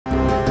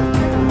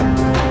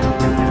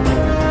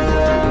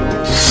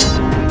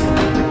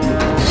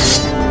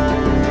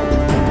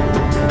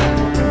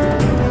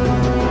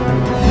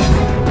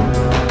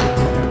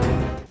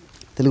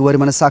తెలుగు వారి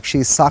మన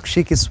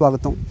సాక్షికి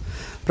స్వాగతం.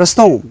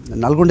 ప్రస్తుతం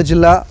నల్గొండ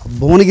జిల్లా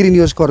భువనగిరి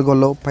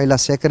నియోజకవర్గంలో పైలా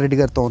శేఖర్ రెడ్డి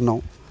గారితో ఉన్నాం.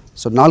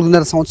 సో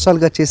 4.5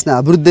 సంవత్సరాలుగా చేసిన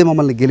అభివృద్ధి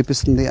మమ్మల్ని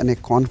గెలిపిస్తుంది అనే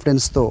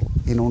కాన్ఫిడెన్స్తో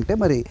నేను ఉంటే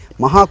మరి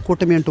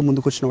మహాకూటమి అంటూ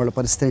ముందుకొచ్చిన వాళ్ళ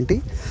పరిస్థితి ఏంటి,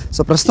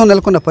 సో ప్రస్తుతం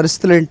నెలకొన్న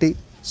పరిస్థితులు ఏంటి,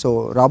 సో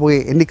రాబోయే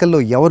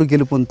ఎన్నికల్లో ఎవరు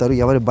గెలుపొందుతారు,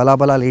 ఎవరి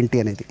బలాబలాలు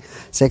ఏంటి అనేది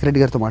శేఖర్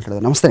రెడ్డి గారితో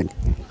మాట్లాడదాం. నమస్తే అండి.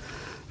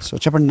 సో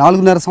చెప్పండి,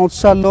 4.5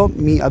 సంవత్సరాల్లో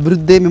మీ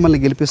అభివృద్ధి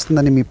మిమ్మల్ని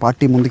గెలిపిస్తుందని మీ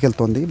పార్టీ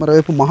ముందుకెళ్తోంది,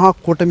 మరోవైపు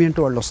మహాకూటమి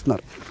అంటూ వాళ్ళు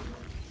వస్తున్నారు.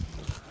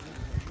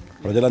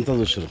 ప్రజలంతా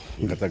చూసారు.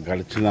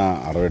 గడిచిన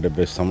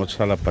 60-70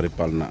 సంవత్సరాల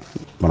పరిపాలన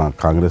మన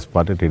కాంగ్రెస్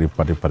పార్టీ, టీడీపీ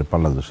పార్టీ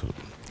పరిపాలన చూసారు.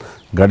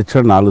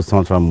 గడిచిన 4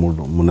 సంవత్సరాల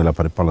 3 నెలల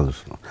పరిపాలన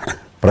చూసారు.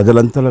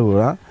 ప్రజలంతా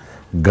కూడా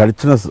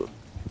గడిచిన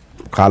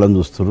కాలం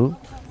చూస్తారు,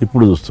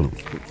 ఇప్పుడు చూస్తున్నారు.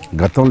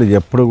 గతంలో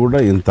ఎప్పుడు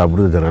కూడా ఇంత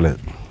అభివృద్ధి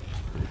జరగలేదు.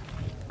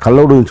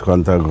 కళ్ళోడు ఉంచుకో,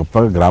 అంత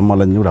గొప్పగా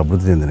గ్రామాలన్నీ కూడా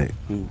అభివృద్ధి చెందినాయి.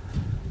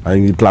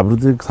 ఇట్లా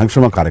అభివృద్ధి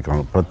సంక్షేమ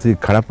కార్యక్రమాలు ప్రతి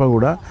కడప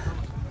కూడా,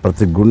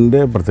 ప్రతి గుండె,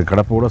 ప్రతి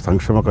కడప కూడా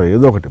సంక్షేమ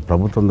ఏదో ఒకటి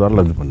ప్రభుత్వం ద్వారా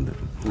లభించింది.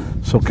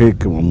 సో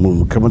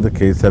ముఖ్యమంత్రి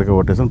కేసీఆర్కి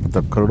ఓటేసాను ప్రతి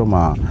ఒక్కరు కూడా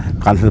మా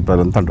కాన్స్టిట్యూన్సీ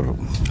ప్రజలంతా అంటారు.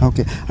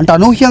 ఓకే, అంటే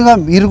అనూహ్యంగా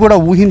మీరు కూడా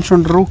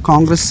ఊహించుంటారు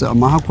కాంగ్రెస్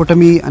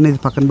మహాకూటమి అనేది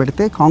పక్కన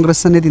పెడితే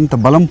కాంగ్రెస్ అనేది ఇంత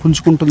బలం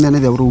పుంజుకుంటుంది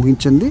అనేది ఎవరు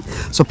ఊహించింది.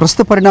 సో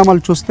ప్రస్తుత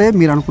పరిణామాలు చూస్తే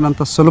మీరు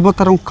అనుకున్నంత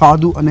సులభతరం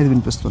కాదు అనేది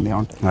వినిపిస్తుంది.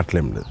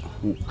 అట్లేం లేదు.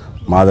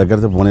 మా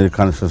దగ్గర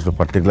బోనేరి-కాన్స్టిట్యున్సీలో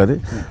పర్టికులర్లీ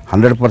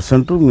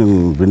 100% మేము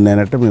విన్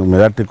అయినట్టే, మేము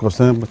మెజార్టీ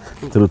కోసం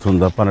తిరుగుతుంది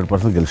తప్ప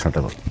 100%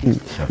 గెలిచినట్టు.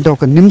 అంటే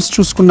ఒక నిమ్స్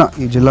చూసుకున్న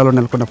ఈ జిల్లాలో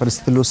నెలకొన్న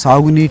పరిస్థితులు,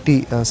 సాగునీటి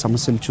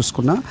సమస్యలు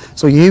చూసుకున్నా,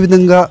 సో ఏ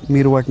విధంగా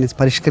మీరు వాటిని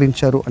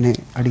పరిష్కరించారు అని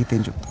అడిగితే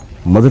ఏం చెప్తారు?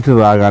 మొదటి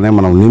రాగానే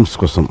మనం నిమ్స్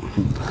కోసం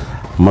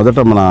మొదట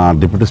మన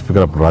డిప్యూటీ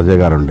స్పీకర్ అప్పుడు రాజయ్య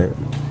గారు ఉండే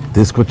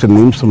తీసుకొచ్చిన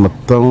నిమ్స్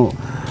మొత్తం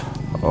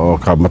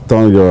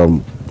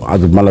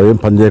అది మళ్ళీ ఏం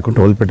పని చేయకుండా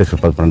వదిలిపెట్టేసి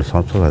 12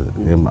 సంవత్సరాలు.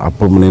 అది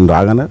అప్పుడు నేను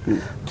రాగానే,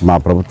 మా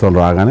ప్రభుత్వం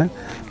రాగానే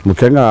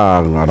ముఖ్యంగా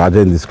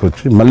రాజయ్యని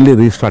తీసుకొచ్చి మళ్ళీ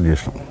రీస్టార్ట్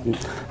చేసినాం.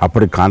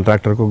 అప్పటికి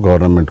కాంట్రాక్టర్కు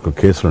గవర్నమెంట్కు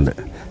కేసులు ఉండే,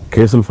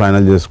 కేసులు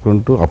ఫైనల్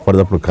చేసుకుంటూ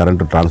అప్పటిదప్పుడు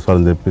కరెంటు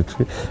ట్రాన్స్ఫార్మర్ తెప్పించి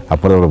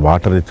అప్పటిదప్పుడు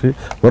వాటర్ ఇచ్చి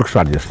వర్క్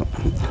స్టార్ట్ చేసినాం.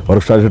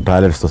 వర్క్ స్టార్ట్ చేసి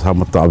టాయిలెట్స్తో సహా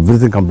మొత్తం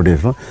ఎవ్రీథింగ్ కంప్లీట్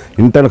చేసినాం.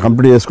 ఇంటర్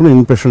కంప్లీట్ చేసుకుని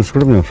ఇన్స్పెక్షన్స్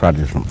కూడా మేము స్టార్ట్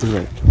చేసినాం.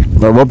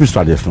 ఓపీ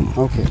స్టార్ట్ చేసినాం.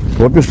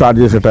 ఓపీ స్టార్ట్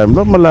చేసే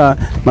టైంలో మళ్ళీ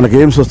మనకి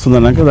ఎయిమ్స్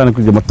వస్తుందన్నాక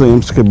దానికి మొత్తం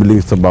ఎయిమ్స్కి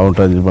బిల్డింగ్ ఇస్తే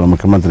బాగుంటుందని చెప్పి మన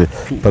ముఖ్యమంత్రి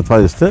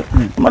ప్రతిపాదిస్తే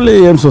మళ్ళీ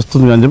ఎయిమ్స్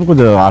వస్తుంది అని చెప్పి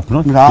కొంచెం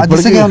ఆపినాం.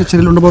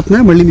 చర్యలు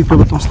ఉండబోతున్నాయి మళ్ళీ మీ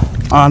ప్రభుత్వం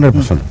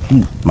 100%.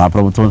 మా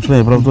ప్రభుత్వం వచ్చిన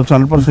ఏ ప్రభుత్వం వచ్చిన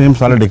 100%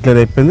 ఎయిమ్స్ ఆల్రెడీ డిక్లేర్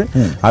అయిపోయింది.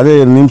 అదే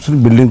నిమ్స్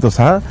బిల్డింగ్తో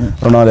సహా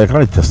 2-4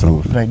 ఎకరాలు ఇచ్చేస్తున్నాం.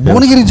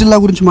 భువనగిరి జిల్లా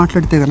గురించి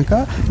మాట్లాడితే కనుక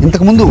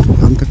ఇంతకుముందు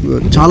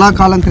చాలా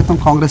కాలం క్రితం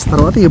కాంగ్రెస్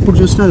తర్వాత ఎప్పుడు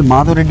చూసినా అది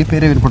మాధవరెడ్డి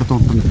పేరే వినపడుతూ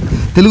ఉంటుంది.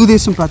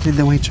 తెలుగుదేశం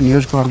ప్రాతినిధ్యం వహించిన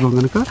నియోజకవర్గం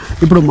కనుక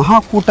ఇప్పుడు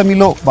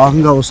మహాకూటమిలో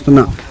భాగంగా వస్తున్న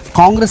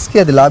కాంగ్రెస్కి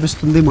అది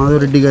లాభిస్తుంది.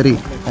 మాధవరెడ్డి గారి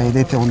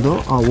ఏదైతే ఉందో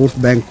ఆ ఓట్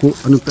బ్యాంకు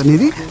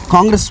అనేది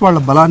కాంగ్రెస్ వాళ్ళ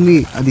బలాన్ని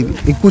అది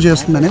ఎక్కువ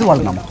చేస్తుంది అనేది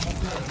వాళ్ళ నమ్మకం.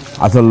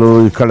 అసలు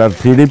ఇక్కడ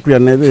టీడీపీ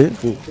అనేది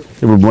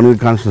ఇప్పుడు భువనగిరి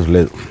కాన్స్టిట్యూన్సీ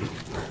లేదు.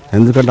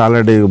 ఎందుకంటే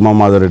ఆల్రెడీ ఉమా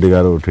మాధవరెడ్డి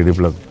గారు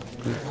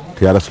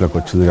TRSలోకి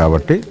వచ్చింది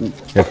కాబట్టి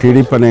ఇక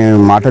టీడీపీ అనే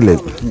మాట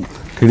లేదు.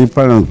 టీడీపీ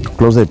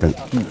క్లోజ్ అయిపోయింది.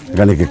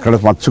 కానీ ఇక్కడ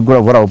మచ్చుకు కూడా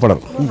ఎవరు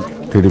అవపడరు.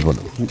 టీడీపీ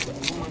వాళ్ళు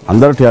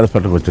అందరూ TRS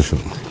పార్టీకి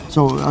వచ్చేసారు.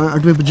 సో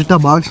అటువైపు జిట్టా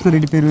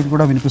బాలకృష్ణారెడ్డి పేరు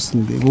కూడా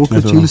వినిపిస్తుంది,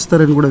 ఓట్లు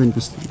చీలుస్తారని కూడా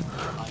వినిపిస్తుంది.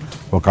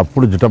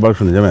 ఒకప్పుడు జిట్టా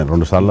బాలకృష్ణ నిజమే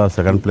 2 సార్లు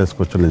సెకండ్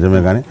ప్లేస్కి వచ్చాడు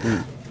నిజమే, కానీ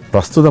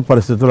ప్రస్తుత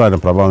పరిస్థితుల్లో ఆయన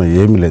ప్రభావం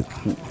ఏమీ లేదు.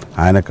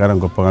 ఆయన కారణం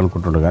గొప్పగా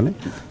అనుకుంటుండే కానీ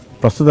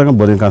ప్రస్తుతంగా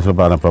భువనగిరి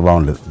కాన్స్టిట్యూన్సీలో ఆయన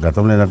ప్రభావం లేదు.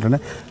 గతంలో ఏంటంటే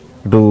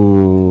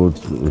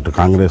ఇటు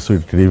కాంగ్రెస్,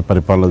 ఇటు టీడీపీ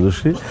పరిపాలన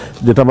చూసి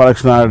జిట్టా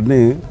బాలకృష్ణారెడ్డిని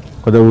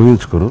కొద్దిగా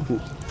ఊహించుకోరు.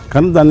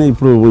 కానీ దాన్ని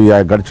ఇప్పుడు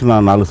గడిచిన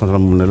 4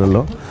 సంవత్సరాల 3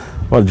 నెలల్లో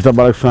వాళ్ళు జిట్టా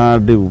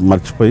బాలకృష్ణారెడ్డి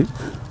మర్చిపోయి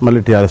మళ్ళీ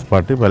TRS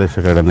పార్టీ పైలా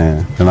శేఖర్ అనే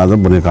నినాదం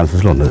భువనగిరి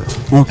కాన్స్టిట్యూన్సీలో ఉండదు.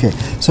 ఓకే,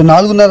 సో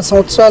 4.5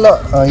 సంవత్సరాల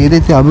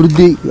ఏదైతే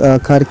అభివృద్ధి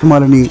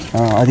కార్యక్రమాలని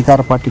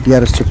అధికార పార్టీ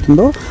TRS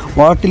చెప్తుందో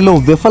వాటిల్లో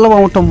విఫలం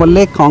అవటం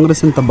వల్లే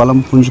కాంగ్రెస్ ఇంత బలం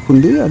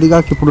పుంజుకుంది.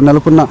 అదిగాక ఇప్పుడు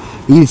నెలకొన్న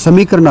ఈ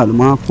సమీకరణాలు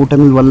మా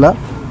కూటమి వల్ల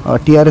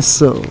TRS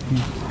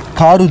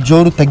కారు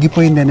జోరు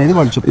తగ్గిపోయింది అనేది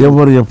వాళ్ళు చెప్తారు.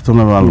 ఎవరు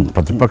చెప్తున్నారు? వాళ్ళు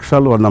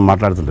ప్రతిపక్షాలు అన్న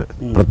మాట్లాడుతుంటే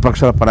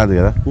ప్రతిపక్షాల పని అది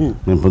కదా,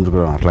 మేము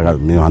పుంజుకున్నాం. అట్లా కాదు,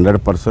 మేము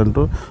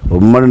 100%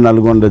 ఉమ్మడి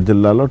నల్గొండ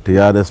జిల్లాలో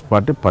TRS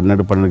పార్టీ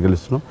 12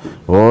 గెలుస్తున్నాం.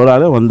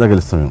 ఓవరాల్ 100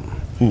 గెలుస్తాం మేము.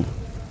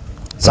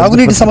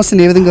 సాగునీటి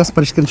సమస్యను ఏ విధంగా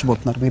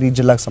పరిష్కరించబోతున్నారు మీరు ఈ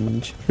జిల్లాకు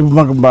సంబంధించి? ఇప్పుడు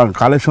మాకు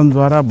కాళేశ్వరం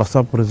ద్వారా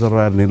బస్సాపూర్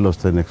రిజర్వాయర్ నీళ్ళు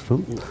వస్తాయి. నెక్స్ట్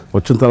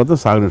వచ్చిన తర్వాత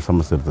సాగునీటి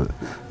సమస్య ఇస్తుంది.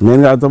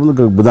 మెయిన్గా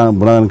అంతకుముందు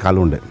బునాదానికి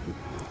కాలు ఉండే.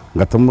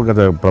 గత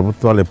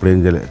ప్రభుత్వాలు ఎప్పుడు ఏం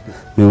చేయలేదు.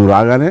 మేము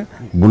రాగానే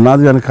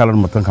బునాది అని కాలను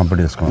మొత్తం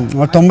కంప్లీట్ చేసుకున్నాం.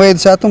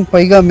 95%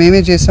 పైగా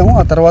మేమే చేసాము.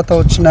 ఆ తర్వాత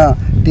వచ్చిన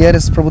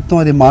TRS ప్రభుత్వం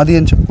అది మాది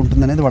అని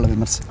చెప్పుకుంటుంది అనేది వాళ్ళ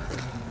విమర్శ.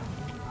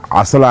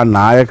 అసలు ఆ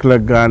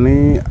నాయకులకు కానీ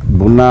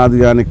బునాది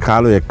కానీ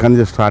కాలు ఎక్కడి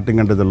నుంచి స్టార్టింగ్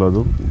అంటే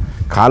తెలియదు.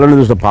 కాలుని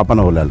చూస్తే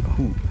పాపన వాళ్ళు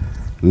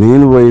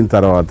నేను పోయిన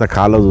తర్వాత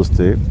కాలు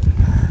చూస్తే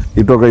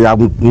ఇటు ఒక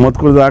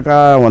 30 దాకా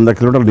 100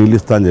 కిలోమీటర్లు నీళ్ళు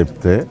ఇస్తా అని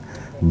చెప్తే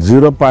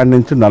 0 పాయింట్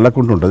నుంచి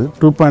నల్లకుంటూ ఉంటుంది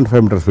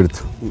 2.5 మీటర్స్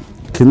విడ్త్,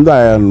 కింద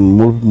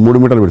 3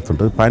 మీటర్లు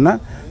విడుతుంటుంది, పైన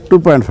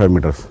 2.5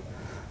 మీటర్స్.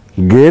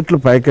 గేట్లు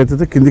పైకి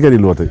అయితే కిందికే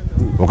నీళ్ళు పోతాయి.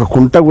 ఒక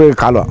కుంట పోయే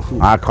కాలువ,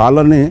 ఆ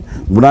కాలువని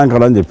బుడాంగి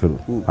కాలువ అని చెప్పారు.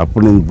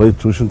 అప్పుడు నేను పోయి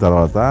చూసిన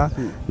తర్వాత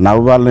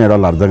నవ్వాలని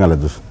ఏడవాళ్ళు అర్థం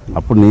కాలేదు.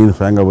 అప్పుడు నేను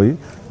స్వయంగా పోయి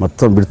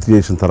మొత్తం విడితి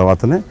చేసిన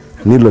తర్వాతనే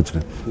నీళ్ళు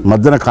వచ్చినాయి.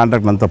 మధ్యన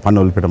కాంట్రాక్ట్ అంతా పని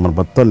వదిలిపెట్టాం, మనం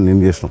మొత్తం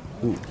నేను చేసినాం.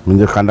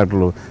 ముందు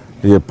కాంట్రాక్టులు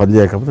పని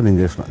చేయకపోతే నేను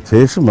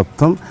చేసి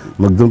మొత్తం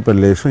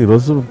ముగ్గుంపల్లి వేసిన.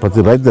 ఈరోజు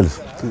ప్రతి రైతు తెలుసు,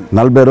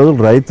 40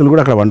 రోజులు రైతులు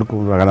కూడా అక్కడ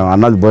అక్కడ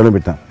అన్నది భోజనం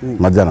పెట్టాం.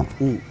 మధ్యాహ్నం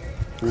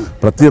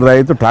ప్రతి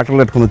రైతు ట్రాక్టర్లు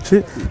పెట్టుకుని వచ్చి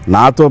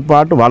నాతో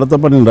పాటు వాళ్ళతో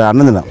పాటు నేను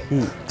అన్నం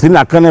తిని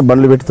అక్కడనే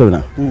బండ్లు పెట్టి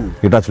తవ్వినా,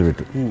 ఇటాచులు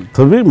పెట్టి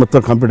తవ్వి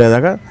మొత్తం కంప్లీట్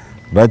అయ్యాక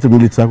రైతు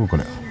మిగిలిచ్చాక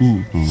కూడా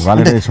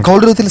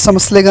కౌలు రైతుల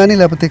సమస్యలే కానీ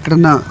లేకపోతే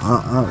ఎక్కడన్నా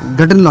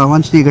ఘటనలు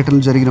అవాంఛనీయ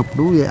ఘటనలు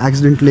జరిగినప్పుడు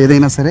యాక్సిడెంట్లు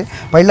ఏదైనా సరే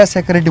పైలా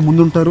శేఖర్ రెడ్డి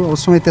ముందుంటారు.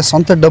 అవసరమైతే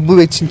సొంత డబ్బు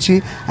వెచ్చించి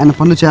ఆయన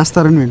పనులు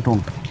చేస్తారని వింటూ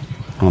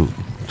ఉంటాం.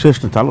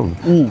 చేసిన చాలా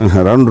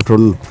అరౌండ్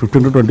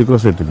 15 to 20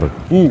 crores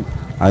పెట్టి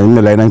ఆ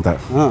ఎమ్మెల్యే అయినంత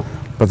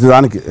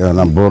ప్రతిదానికి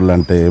బోర్లు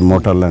అంటే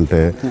మోటార్లు అంటే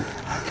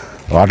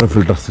వాటర్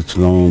ఫిల్టర్స్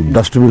ఇచ్చినాం,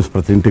 డస్ట్బిన్స్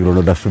ప్రతి ఇంటికి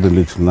 2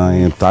 డస్ట్బిన్లు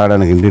ఇచ్చినాం,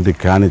 తాగడానికి ఇంటింటికి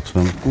క్యాన్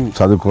ఇచ్చినాం,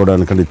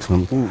 చదువుకోవడానికి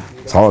ఇచ్చినాం.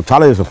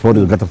 చాలా చేస్తాం.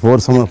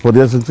 4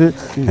 years నుంచి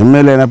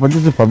ఎమ్మెల్యే అయినప్పటి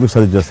నుంచి పబ్లిక్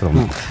సర్వీస్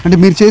చేస్తున్నాం. అంటే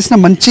మీరు చేసిన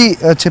మంచి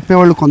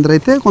చెప్పేవాళ్ళు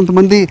కొందరైతే,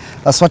 కొంతమంది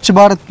స్వచ్ఛ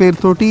భారత్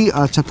పేరుతోటి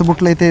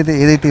చెత్తబుట్టలు అయితే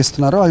ఏదైతే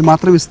ఇస్తున్నారో అవి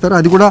మాత్రం ఇస్తారు.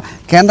 అది కూడా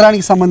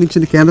కేంద్రానికి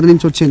సంబంధించింది, కేంద్రం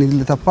నుంచి వచ్చే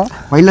నిధులు తప్ప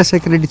పైలా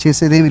శేఖర్ రెడ్డి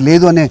చేసేదేమీ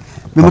లేదు అనే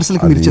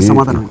విమర్శలకు మీరు ఇచ్చే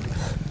సమాధానం.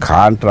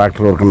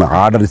 కాంట్రాక్టర్ వరకు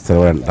ఆర్డర్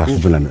ఇస్తారు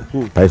డస్ట్బిన్ అని,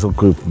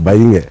 పైసలు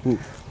బయింగే.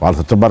 వాళ్ళు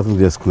స్వచ్ఛ భారతం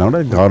చేసుకున్నా కూడా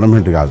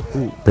గవర్నమెంట్ కాదు,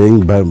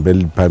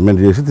 పేమెంట్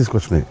చేసి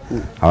తీసుకొచ్చినాయి.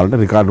 అలాంటి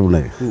రికార్డు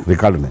ఉన్నాయి.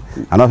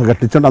 అనవసరం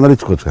గట్టించండి అందరూ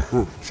ఇచ్చుకోవచ్చు.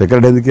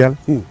 సెక్రటరీ ఎందుకు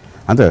ఇవ్వాలి?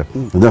 అంతే.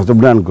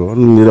 స్వచ్ఛ అనుకో,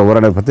 మీరు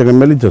ఎవరైనా ప్రత్యేక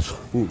ఎమ్మెల్యే ఇచ్చవచ్చు.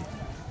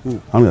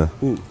 అవును కదా,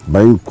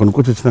 భయం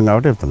కొనుక్కొచ్చి ఇచ్చినాం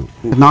కాబట్టి చెప్తాను.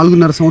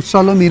 4.5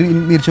 సంవత్సరాల్లో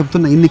మీరు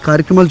చెప్తున్న ఇన్ని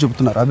కార్యక్రమాలు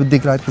చెప్తున్నారు, అభివృద్ధి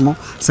కార్యక్రమం,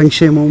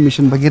 సంక్షేమం,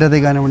 మిషన్ భగీరథ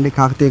కానివ్వండి,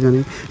 కాకతీయ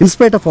కానీ,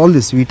 ఇన్స్పైట్ ఆఫ్ ఆల్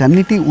దిస్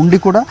వీటన్నిటి ఉండి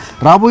కూడా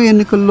రాబోయే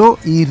ఎన్నికల్లో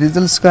ఈ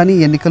రిజల్ట్స్ కానీ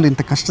ఎన్నికలు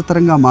ఇంత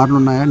కష్టతరంగా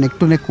మారనున్నాయా, నెక్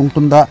టు నెక్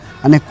ఉంటుందా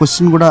అనే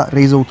క్వశ్చన్ కూడా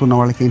రైజ్ అవుతున్న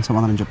వాళ్ళకి ఏం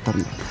సమాధానం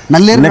చెప్తారు?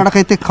 నల్లేరు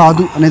నడకైతే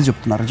కాదు అనేది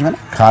చెప్తున్నారు, నిజమేనా?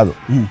 కాదు,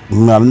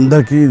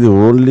 అందరికీ ఇది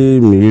ఓన్లీ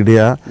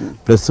మీడియా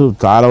ప్లస్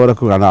చాలా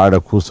వరకు ఆడ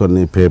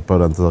కూర్చొని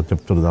పేపర్ అంతా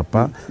చెప్తున్నారు తప్ప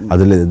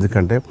అది లేదు.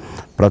 ఎందుకంటే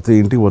ప్రతి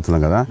ఇంటికి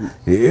పోతున్నాం కదా,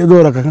 ఏదో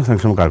రకంగా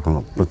సంక్షేమ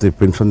కార్యక్రమం, ప్రతి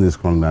పెన్షన్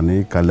తీసుకోవడం కానీ,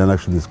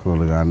 కళ్యాణలక్ష్మి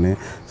తీసుకోవాలి కానీ,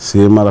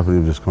 సీఎంఆర్ఎఫ్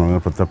తీసుకోవడం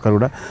కానీ, ప్రతి ఒక్కరు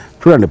కూడా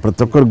చూడండి,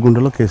 ప్రతి ఒక్కరి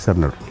గుండెలో కేసీఆర్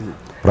ఉన్నాడు.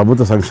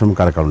 ప్రభుత్వ సంక్షేమ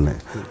కార్యక్రమాలు ఉన్నాయి.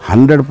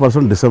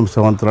 100% December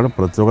 7th నాడు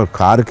ప్రతి ఒక్కరు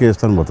కారుకే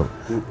వేస్తాను పోతాం.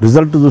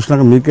 రిజల్ట్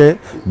చూసినాక మీకే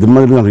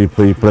దిమ్మదిన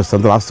ఇప్పుడు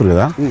అంతా రాస్తారు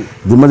కదా,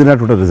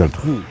 దిమ్మదినట్టు రిజల్ట్.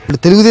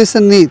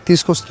 తెలుగుదేశాన్ని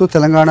తీసుకొస్తూ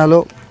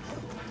తెలంగాణలో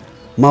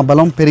మా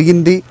బలం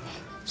పెరిగింది,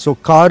 సో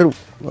కారు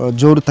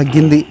జోరు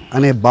తగ్గింది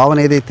అనే భావన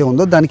ఏదైతే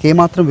ఉందో దానికి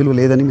ఏమాత్రం విలువ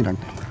లేదని మీరు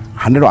అంటే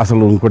 100.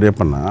 అసలు ఇంకోటి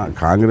చెప్పన్నా,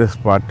 కాంగ్రెస్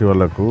పార్టీ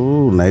వాళ్ళకు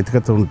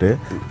నైతికత ఉంటే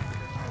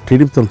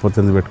టీడీపీతో పోతే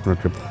ఎందుకు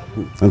పెట్టుకున్నట్టు చెప్పు,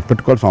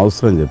 పెట్టుకోవాల్సిన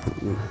అవసరం అని చెప్పి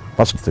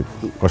ఫస్ట్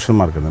క్వశ్చన్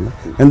మార్క్ కదండి.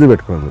 ఎందుకు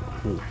పెట్టుకోవాలి?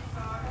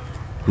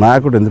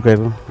 నాయకుడు ఎందుకు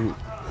అయ్యారు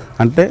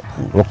అంటే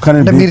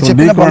మీరు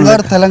చెప్పిన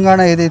బంగారు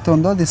తెలంగాణ ఏదైతే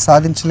ఉందో అది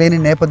సాధించలేని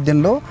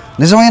నేపథ్యంలో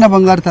నిజమైన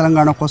బంగారు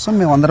తెలంగాణ కోసం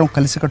మేము అందరం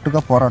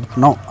కలిసికట్టుగా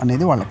పోరాడుతున్నాం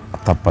అనేది వాళ్ళ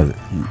తప్పది.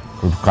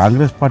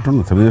 కాంగ్రెస్ పార్టీ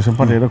ఉంది, తెలుగుదేశం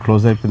పార్టీ ఏదో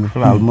క్లోజ్ అయిపోయింది.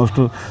 ఇక్కడ ఆల్మోస్ట్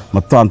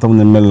మొత్తం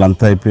అంతమంది ఎమ్మెల్యేలు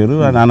అంతా అయిపోయారు.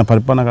 ఆయన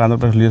పరిపాలన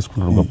ఆంధ్రప్రదేశ్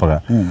చేసుకుంటారు గొప్పగా,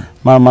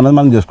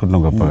 మనం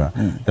చేసుకుంటున్నాం గొప్పగా.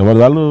 ఎవరు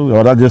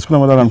చేసుకున్నాం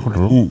ఎవరు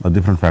అనుకుంటారు,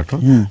 డిఫరెంట్ ఫ్యాక్టర్.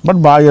 బట్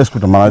బాగా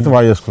చేసుకుంటాం, మనం అయితే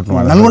బాగా చేసుకుంటాం.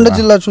 నల్గొండ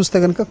జిల్లా చూస్తే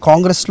కనుక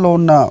కాంగ్రెస్లో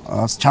ఉన్న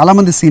చాలా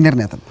మంది సీనియర్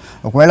నేతలు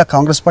ఒకవేళ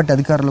కాంగ్రెస్ పార్టీ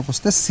అధికారంలోకి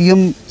వస్తే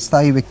సీఎం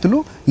స్థాయి వ్యక్తులు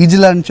ఈ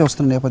జిల్లా నుంచి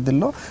వస్తున్న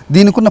నేపథ్యంలో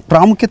దీనికి ఉన్న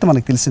ప్రాముఖ్యత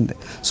మనకు తెలిసిందే.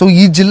 సో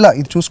ఈ జిల్లా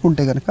ఇది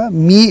చూసుకుంటే కనుక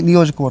మీ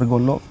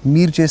నియోజకవర్గంలో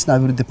మీరు చేసిన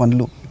అభివృద్ధి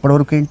పనులు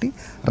ఇప్పటివరకు ఏంటి,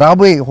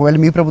 రాబోయే ఒకవేళ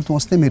మీ ప్రభుత్వం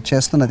వస్తే మీరు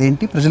చేస్తున్నది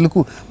ఏంటి,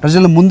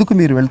 ప్రజల ముందుకు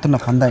మీరు వెళ్తున్న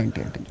పందా ఏంటి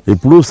అంటే?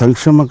 ఇప్పుడు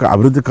సంక్షేమ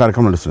అభివృద్ధి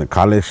కార్యక్రమం నడుస్తున్నాయి.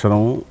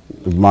 కాళేశ్వరం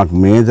మాకు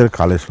major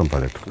Kaleshwaram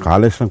project,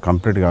 Kaleshwaram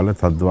complete కావాలి.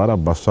 తద్వారా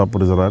bus stop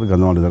reservoir,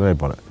 Gandhamala reservoir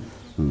అయిపోవాలి.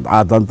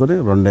 దాంతో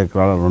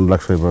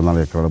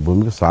 2,24 ఎకరాల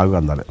భూమికి సాగు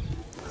అందాలి.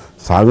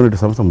 సాగునీటి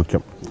సమస్య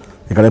ముఖ్యం.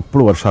 ఇక్కడ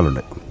ఎప్పుడు వర్షాలు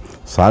ఉన్నాయి,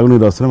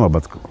 సాగునీరు వస్తేనే మా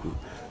బతుకు.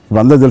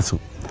 ఇప్పుడు అందరూ తెలుసు.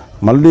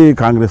 మళ్ళీ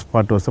కాంగ్రెస్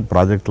పార్టీ వస్తే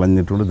ప్రాజెక్టులు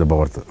అన్నింటి కూడా దెబ్బ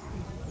పడుతుంది.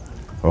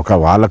 ఒక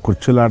వాళ్ళ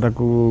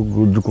కుర్చీలాటకు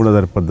గుజ్జు కూడా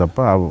సరిపోద్ది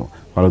తప్ప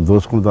వాళ్ళు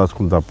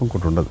దాచుకుని తప్ప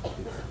ఇంకోటి ఉండదు.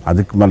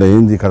 అది మళ్ళీ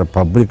ఏంది ఇక్కడ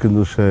పబ్లిక్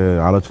చూసే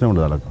ఆలోచనే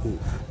ఉండదు వాళ్ళకు.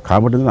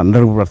 కాబట్టి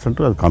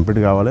 100% అది కంప్లీట్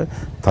కావాలి.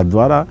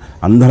 తద్వారా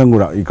అందరం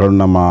కూడా ఇక్కడ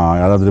ఉన్న మా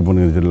యాదాద్రి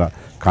భువనగిరి జిల్లా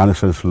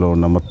కాన్స్టిట్యున్సీలో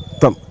ఉన్న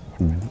మొత్తం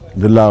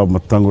జిల్లా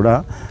మొత్తం కూడా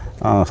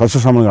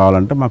సస్యశ్యామలం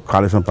కావాలంటే మాకు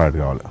కాళేశ్వరం ప్రాజెక్ట్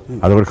కావాలి.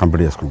 అది కూడా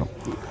కంప్లీట్ చేసుకుంటాం.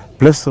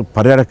 ప్లస్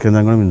పర్యాటక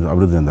కేంద్రం కూడా మేము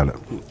అభివృద్ధి చెందాలి.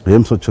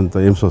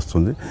 ఎయిమ్స్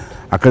వస్తుంది,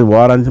 అక్కడికి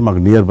పోవాలని మాకు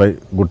నియర్ బై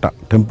గుట్ట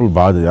టెంపుల్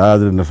బాగా,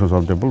 యాదాద్రి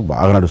నరసింహస్వామి టెంపుల్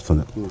బాగా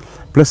నడుస్తుంది.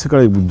 ప్లస్ ఇక్కడ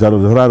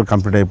రిజర్వాయర్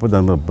కంప్లీట్ అయిపోయి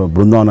దాని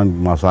బృందావనానికి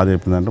మా సార్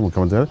చెప్పిందంటే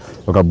ముఖ్యమంత్రి గారు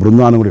ఒక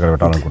బృందావనం కూడా ఇక్కడ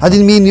పెట్టాలనుకుంటున్నాం.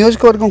 అది మీ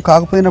నియోజకవర్గం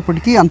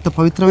కాకపోయినప్పటికీ అంత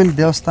పవిత్రమైన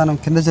దేవస్థానం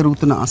కింద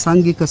జరుగుతున్న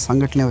అసాంఘిక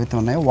సంఘటనలు ఏవైతే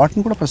ఉన్నాయో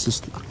వాటిని కూడా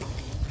ప్రశ్నిస్తున్నారు.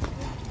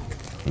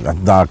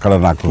 అక్కడ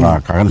నాకు నా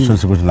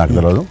కాన్స్టిట్యున్సీ గురించి నాకు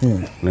తెలియదు,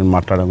 నేను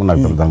మాట్లాడడం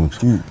నాకు తెలియదు దాని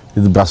గురించి.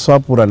 ఇది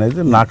బస్వాపూర్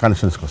అనేది నా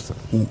కాన్స్టిట్యున్సీకి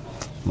వస్తుంది.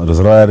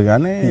 రిజర్వాయర్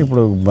కానీ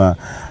ఇప్పుడు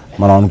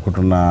మనం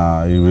అనుకుంటున్న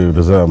ఇవి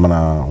మన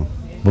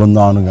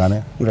బృందావనం కానీ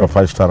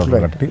 5 స్టార్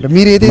కట్టి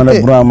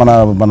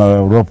మన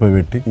రూపే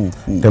పెట్టి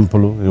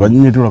టెంపుల్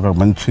ఇవన్నీ కూడా ఒక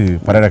మంచి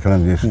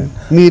పర్యాటకం చేసి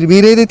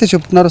మీరేదైతే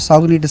చెప్తున్నారో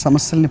సాగునీటి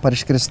సమస్యల్ని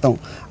పరిష్కరిస్తాం,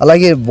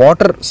 అలాగే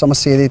వాటర్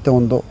సమస్య ఏదైతే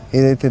ఉందో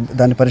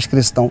దాన్ని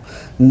పరిష్కరిస్తాం,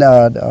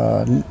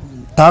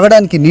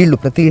 తాగడానికి నీళ్లు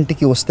ప్రతి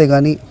ఇంటికి వస్తే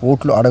కానీ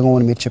ఓట్లు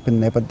అడగమని మీరు చెప్పిన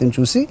నేపథ్యం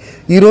చూసి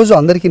ఈరోజు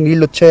అందరికీ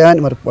నీళ్ళు వచ్చాయా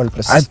అని మరి వాళ్ళు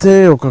ప్రశ్న అయితే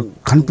ఒక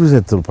కన్ఫ్యూజ్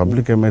అవుతారు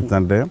పబ్లిక్.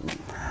 ఏమవుతుందంటే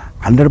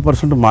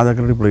 100% మా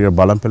దగ్గర ఇప్పుడు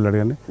బలంపల్లి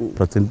అడిగాని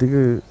ప్రతి ఇంటికి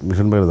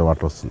మిషన్ భగీరథ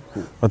వాటర్ వస్తుంది,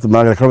 మా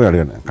దగ్గర ఎక్కడ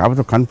అడిగాను.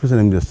 కాకపోతే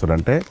కన్ఫ్యూజన్ ఏం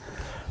చేస్తారంటే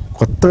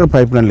కొత్తగా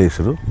పైప్ లైన్లు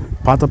వేసారు,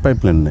 పాత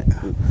పైప్ లైన్ ఉన్నాయి.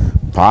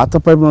 పాత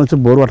పైప్ లైన్ వచ్చి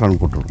బోర్ వాటర్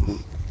అనుకుంటారు.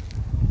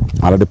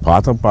 ఆల్రెడీ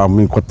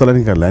మీ కొత్త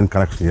లైన్ ఇంకా లైన్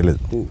కనెక్షన్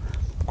చేయలేదు,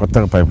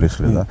 కొత్తగా పైప్ లైన్స్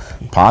లేదా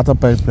పాత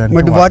పైప్ లైన్.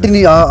 బట్ వాటిని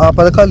ఆ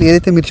పథకాలు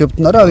ఏదైతే మీరు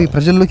చెప్తున్నారో అవి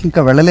ప్రజల్లోకి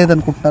ఇంకా వెళ్ళలేదు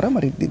అనుకుంటున్నారా?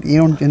 మరి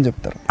ఏం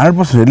చెప్తారు?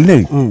 100%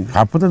 వెళ్ళాయి.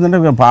 కాకపోతే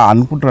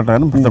అనుకుంటారట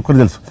కానీ ప్రతి ఒక్కరు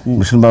తెలుసు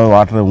మిషన్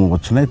వాటర్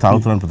వచ్చినాయి,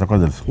 తాగుతున్నారని ప్రతి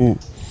ఒక్కరు తెలుసు.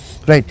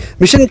 Right.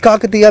 Machine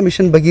Kakatiya,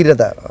 machine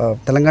Bhagiratha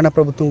Telangana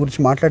ప్రభుత్వం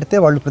గురించి మాట్లాడితే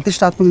వాళ్ళు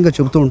ప్రతిష్టాత్మకంగా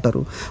చెబుతూ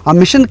ఉంటారు. ఆ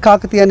మిషన్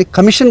కాకతీయాన్ని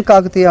కమిషన్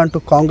కాకతీయ అంటూ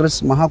కాంగ్రెస్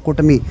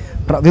మహాకూటమి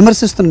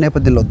విమర్శిస్తున్న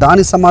నేపథ్యంలో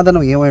దాని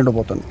సమాధానం ఏమై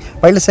ఉండబోతుంది?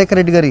 పైళ్ళ శేఖర్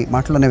రెడ్డి గారి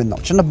మాటలోనే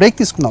విందాం. చిన్న బ్రేక్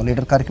తీసుకుందాం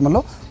లీడర్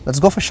కార్యక్రమంలో.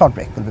 Let's go for short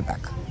break. Will be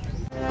back.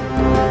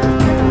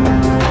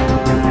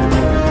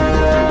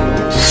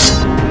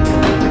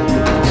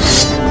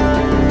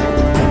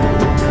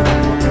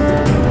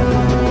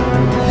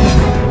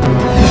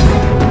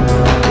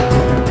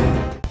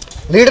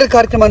 Leader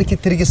కార్యక్రమానికి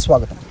తిరిగి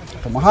స్వాగతం.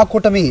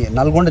 మహాకూటమి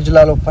నల్గొండ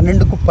జిల్లాలో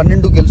 12కు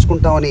 12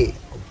 గెలుచుకుంటామని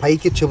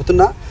పైకి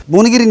చెబుతున్నా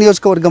భువనగిరి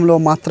నియోజకవర్గంలో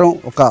మాత్రం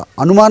ఒక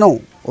అనుమానం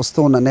వస్తూ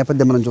ఉన్న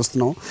నేపథ్యం మనం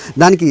చూస్తున్నాం.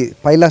 దానికి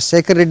పైలా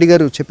శేఖర్ రెడ్డి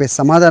గారు చెప్పే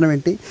సమాధానం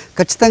ఏంటి?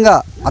 ఖచ్చితంగా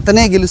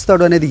అతనే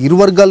గెలుస్తాడు అనేది ఇరు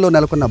వర్గాల్లో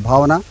నెలకొన్న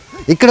భావన,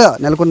 ఇక్కడ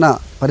నెలకొన్న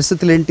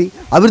పరిస్థితులు ఏంటి,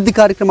 అభివృద్ధి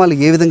కార్యక్రమాలు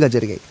ఏ విధంగా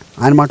జరిగాయి,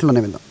 ఆయన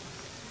మాటలోనే విందాం.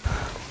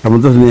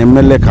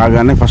 ఎమ్మెల్యే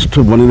కాగానే ఫస్ట్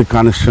భువనగిరి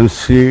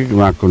కాన్స్టిట్యున్సీ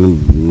నాకు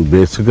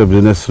బేసిక్గా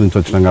బిజినెస్ నుంచి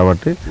వచ్చినాం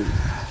కాబట్టి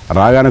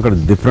రాగానే ఒక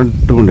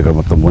డిఫరెంట్గా ఉండే కదా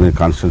మొత్తం భువనగిరి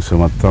కాన్స్టిట్యున్సీ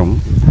మొత్తం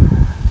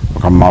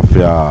ఒక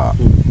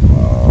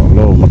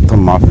మాఫియాలో మొత్తం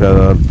మాఫియా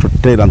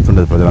చుట్టే అంత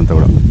ఉండేది. ప్రజలంతా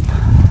కూడా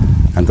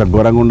ఎంత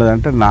ఘోరంగా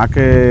ఉండేదంటే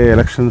నాకే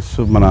ఎలక్షన్స్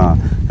మన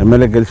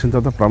ఎమ్మెల్యే గెలిచిన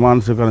తర్వాత ప్రమాణ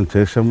స్వీకారం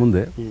చేసే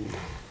ముందే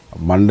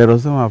మండే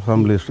రోజు మా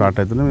అసెంబ్లీ స్టార్ట్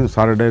అవుతుంది. మేము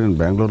సాటర్డే నేను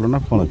బెంగళూరులో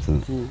ఫోన్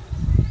వచ్చింది,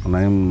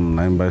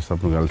 9 బైస్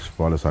అప్పుడు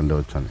కలిసిపోవాలి సండే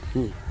వచ్చాను.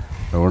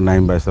 ఎవరు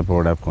 9 బైస్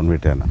అప్పుడు యాప్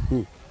కొనిపెట్టే అన్న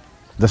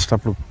జస్ట్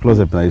అప్పుడు క్లోజ్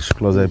అయిపోయినా. ఇష్యూ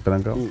క్లోజ్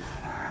అయిపోయాక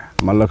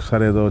మళ్ళీ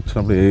ఒకసారి ఏదో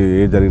వచ్చినప్పుడు ఏ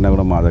జరిగినా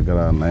కూడా మా దగ్గర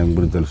 9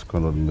 గురించి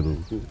తెలుసుకోవాలి,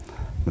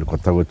 మీరు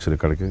కొత్తగా వచ్చారు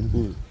ఇక్కడికి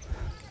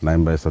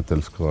 9 బైస్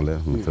తెలుసుకోవాలి,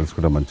 మీరు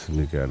తెలుసుకుంటే మంచిది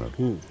మీకే అన్నాడు.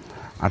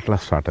 అట్లా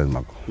స్టార్ట్ అయింది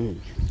మాకు.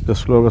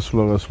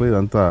 స్లోగా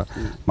ఇదంతా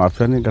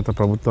మాఫియాని గత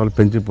ప్రభుత్వాలు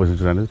పెంచి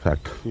పోషించడం అనేది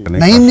ఫ్యాక్ట్.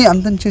 9ని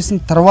అంతం చేసిన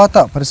తర్వాత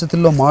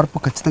పరిస్థితుల్లో మార్పు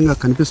ఖచ్చితంగా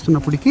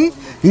కనిపిస్తున్నప్పటికీ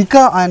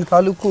ఇంకా ఆయన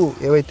తాలూకు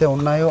ఏవైతే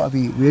ఉన్నాయో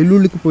అవి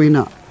వేలుళ్ళకి పోయిన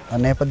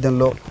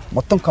నేపథ్యంలో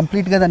మొత్తం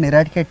కంప్లీట్గా దాన్ని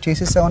ఎరాడికేట్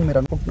చేసేసామని మీరు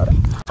అనుకుంటున్నారా?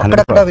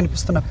 అక్కడక్కడ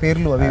వినిపిస్తున్న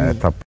పేర్లు అవి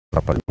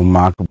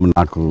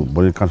నాకు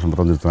బోయి కాన్సెప్ట్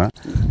మొత్తం చూస్తున్నా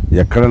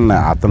ఎక్కడన్నా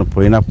అతను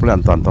పోయినప్పుడే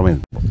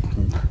అంతమైంది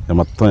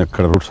మొత్తం.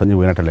 ఎక్కడ రూట్స్ అన్నీ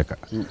పోయినట్టే లెక్క.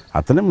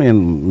 అతనే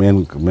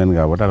మెయిన్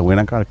కాబట్టి అక్కడ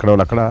పోయినాక అక్కడ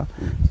వాళ్ళు అక్కడ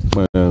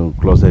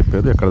క్లోజ్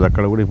అయిపోయారు.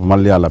 ఎక్కడదక్కడ కూడా ఇప్పుడు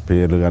మళ్ళీ వాళ్ళ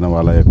పేర్లు కానీ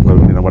వాళ్ళ ఎక్కువ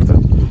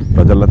వినబడతారు.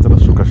 ప్రజలంతా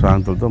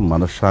సుఖశాంతులతో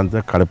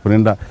మనశ్శాంతిగా కడుపు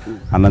నిండా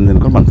అన్నం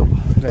తినుకొని మనతో.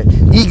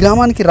 ఈ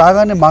గ్రామానికి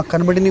రాగానే మాకు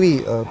కనబడినవి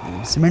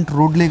సిమెంట్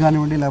రోడ్లే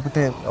కానివ్వండి,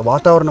 లేకపోతే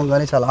వాతావరణం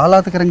కానీ చాలా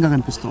ఆహ్లాదకరంగా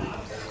కనిపిస్తుంది.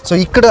 సో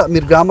ఇక్కడ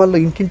మీరు గ్రామాల్లో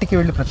ఇంటింటికి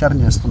వెళ్ళి ప్రచారం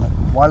చేస్తున్నారు,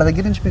 వాళ్ళ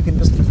దగ్గర నుంచి మీకు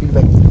వినిపిస్తున్న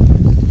ఫీడ్బ్యాక్?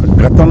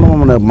 గతంలో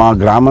మా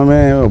గ్రామమే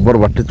ఎవ్వరు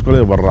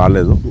పట్టించుకోలేదు, ఎవరు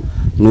రాలేదు.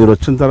 మీరు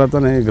వచ్చిన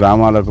తర్వాతనే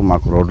గ్రామాలకు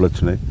మాకు రోడ్లు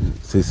వచ్చినాయి,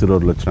 సీసీ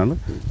రోడ్లు వచ్చినాను.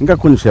 ఇంకా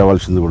కొంచెం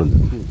చేయవలసింది కూడా ఉంది.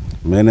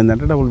 మెయిన్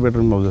ఏంటంటే డబుల్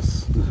బెడ్రూమ్ హౌసెస్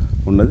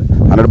ఉన్నది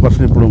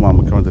 100%. ఇప్పుడు మా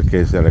ముఖ్యమంత్రి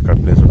కేసీఆర్ ఎక్కడ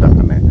ప్లేస్ ఉంటే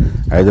అక్కడనే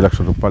 5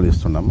 లక్షల రూపాయలు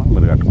ఇస్తున్నామా,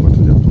 మీరు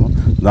కట్టుకోవచ్చని చెప్తున్నాం.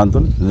 దాంతో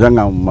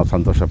నిజంగా మా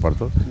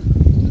సంతోషపడుతూ.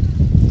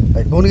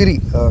 భువనగిరి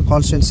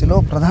కాన్స్టిట్యున్సీలో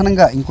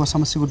ప్రధానంగా ఇంకో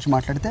సమస్య గురించి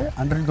మాట్లాడితే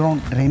అండర్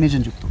గ్రౌండ్ డ్రైనేజ్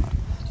అని చెప్తున్నారు.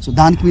 సో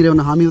దానికి మీరు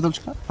ఏమైనా హామీ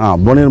ఇవ్వదలుచుకున్నారు?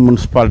 భువనగిరి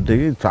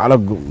మున్సిపాలిటీకి చాలా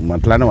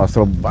అట్లానే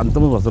అసలు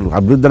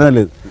అభివృద్ధి అనేది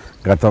లేదు.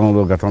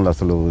 గతంలో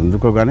అసలు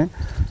ఎందుకో కానీ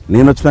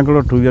నేను వచ్చినాక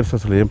కూడా 2 ఇయర్స్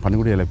అసలు ఏం పని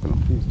కూడా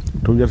చేయలేకపోయినాం.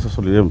 2 ఇయర్స్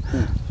అసలు ఏం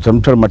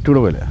చెంచాడు మట్టి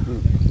కూడా పోయలే,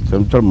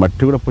 చెంచాడు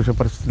మట్టి కూడా పోసే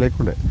పరిస్థితి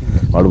లేకుండే.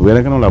 వాడు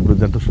వేరేకనే వాళ్ళు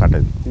అభివృద్ధి అంటూ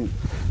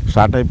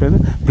స్టార్ట్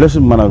అయిపోయింది. ప్లస్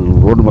మన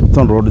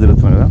మొత్తం రోడ్డు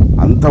తిరుగుతున్నాం కదా,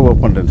 అంతా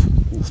open drains,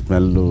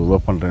 smell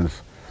open drains.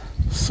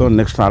 So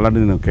next already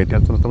నేను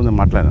కేటీఆర్ తర్వాత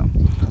మాట్లాడాను,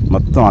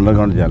 మొత్తం అండర్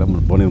గ్రౌండ్ చేయాలి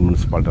భువనగిరి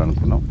మున్సిపాలిటీ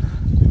అనుకున్నాం.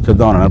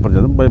 చేద్దామని అనుకుని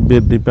చేద్దాం.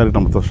 డిపిఆర్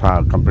మొత్తం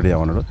కంప్లీట్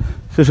చేయమన్నాడు.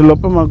 చేసే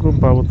లోపల మాకు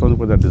ప్రభుత్వం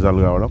కొద్దిగా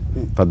డిజాల్వ్ కావడం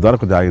తద్వారా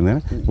కొద్దిగా ఆగింది.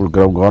 ఇప్పుడు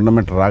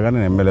గవర్నమెంట్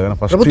రాగానే ఎమ్మెల్యే కానీ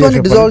ఫస్ట్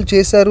డిజాల్వ్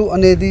చేశారు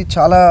అనేది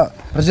చాలా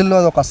ప్రజల్లో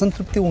ఒక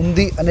అసంతృప్తి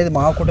ఉంది అనేది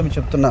మహాకూటమి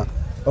చెప్తున్న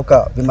ఒక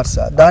విమర్శ.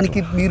 దానికి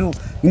మీరు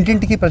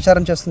ఇంటింటికి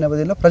ప్రచారం చేస్తున్న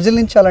నేపథ్యంలో ప్రజల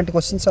నుంచి అలాంటి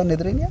క్వశ్చన్స్ ఏమైనా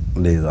ఎదురైనా?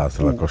 లేదు,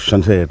 అసలు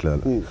క్వశ్చన్స్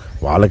చేయట్లేదు.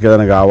 వాళ్ళకి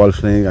ఏదైనా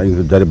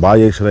కావాల్సినవి బాగా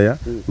చేసిరయ్యా,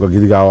 ఇంకొక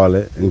ఇది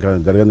కావాలి, ఇంకా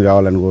జరిగింది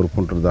కావాలని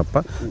కోరుకుంటారు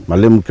తప్ప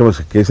మళ్ళీ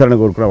ముఖ్యమంత్రి కేసీఆర్ని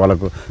కోరుకున్నా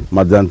వాళ్ళకు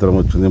మధ్యంతరం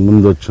వచ్చింది,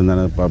 ముందు వచ్చింది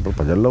అనే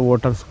ప్రజల్లో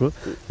ఓటర్స్కు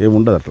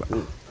ఏముండదు అట్లా.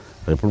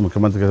 ఎప్పుడు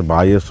ముఖ్యమంత్రి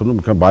బాగా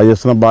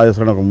చేస్తున్నా బాగా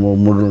చేస్తున్నా ఒక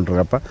మూడులు ఉంటారు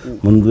తప్ప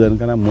ముందు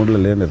దానికన్నా మూడులో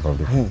లేదు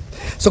పబ్లిక్.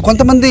 సో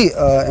కొంతమంది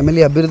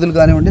ఎమ్మెల్యే అభ్యర్థులు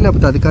కానివ్వండి,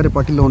 లేకపోతే అధికార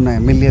పార్టీలో ఉన్న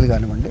ఎమ్మెల్యేలు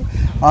కానివ్వండి,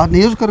 ఆ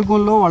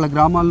నియోజకవర్గంలో వాళ్ళ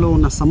గ్రామాల్లో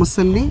ఉన్న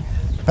సమస్యల్ని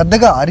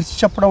పెద్దగా అరిచి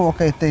చెప్పడం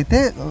ఒక ఎత్తు అయితే,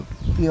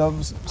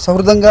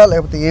 సౌహృదంగా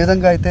లేకపోతే ఏ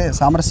విధంగా అయితే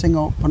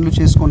సామరస్యంగా పనులు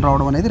చేసుకొని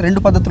రావడం అనేది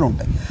రెండు పద్ధతులు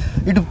ఉంటాయి.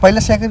 ఇటు పైల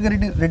శేఖర్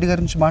రెడ్డి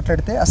గారి నుంచి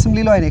మాట్లాడితే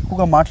అసెంబ్లీలో ఆయన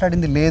ఎక్కువగా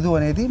మాట్లాడింది లేదు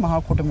అనేది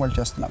మహాకూటమి వాళ్ళు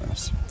చేస్తున్నారు.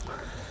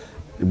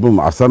 ఇప్పుడు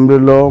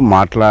అసెంబ్లీలో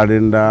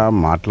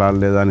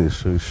మాట్లాడలేదా అని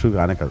ఇష్యూ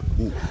కానీ కాదు,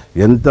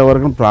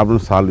 ఎంతవరకు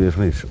ప్రాబ్లమ్స్ సాల్వ్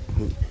చేసిన ఇష్యూ.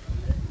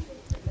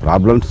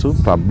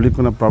 పబ్లిక్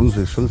ఉన్న ప్రాబ్లమ్స్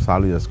ఇష్యూని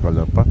సాల్వ్ చేసుకోవాలి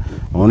తప్ప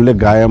ఓన్లీ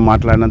గాయం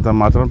మాట్లాడినంత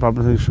మాత్రం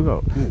ప్రాబ్లమ్స్ ఇష్యూ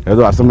కావు.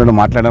 ఏదో అసెంబ్లీలో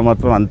మాట్లాడిన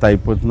మాత్రం అంత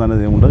అయిపోతుంది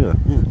అనేది ఏమి ఉండదు కదా.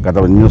 గత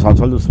 8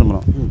 సంవత్సరాలు చూస్తున్నాం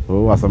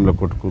మనం,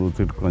 అసెంబ్లీలో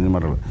తిట్టుకుని అని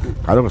మాట్లాడదు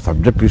కాదు. ఒక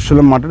సబ్జెక్ట్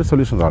ఇష్యూలో మాట్లాడి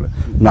సొల్యూషన్ రావాలి.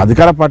 మేము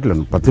అధికార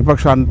పార్టీలను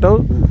ప్రతిపక్షం అంటూ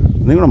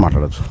నేను కూడా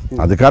మాట్లాడచ్చు.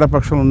 అధికార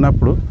పక్షం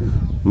ఉన్నప్పుడు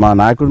మా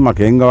నాయకుడు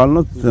మాకు ఏం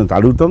కావాలనో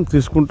అడుగుతాం,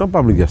 తీసుకుంటాం,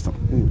 పబ్లిక్ చేస్తాం,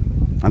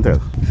 అంతే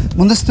కదా.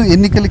 ముందస్తు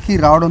ఎన్నికలకి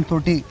రావడంతో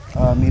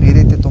మీరు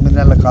ఏదైతే 9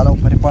 నెలల కాలం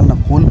పరిపాలన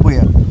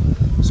కోల్పోయారు,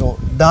 సో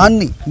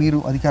దాన్ని మీరు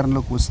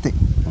అధికారంలోకి వస్తే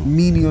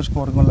మీ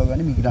నియోజకవర్గంలో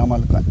కానీ మీ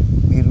గ్రామాలు కానీ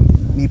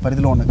మీ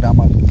పరిధిలో ఉన్న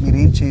గ్రామాలకి మీరు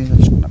ఏం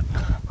చేయదలుచుకున్నారు?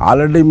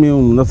 ఆల్రెడీ మేము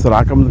ముందస్తు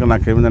రాకముందుగా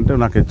నాకేమిందంటే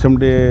నాకు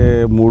హెచ్ఎండి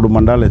 3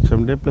 మండలాలు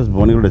HMD plus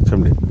Bhuvanagiri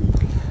HMD.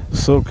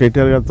 So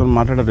KTR గారితో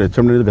మాట్లాడారు,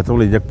 హెచ్ఎండి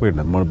గతంలో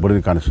ఇవ్వకపోయింది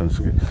భువనగిరి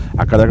కాన్స్టిట్యున్సీకి.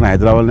 అక్కడ దగ్గర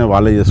హైదరాబాద్నే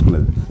వాళ్ళే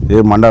చేసుకునేది.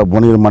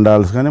 భువనగిరి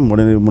మండలాల్సి కానీ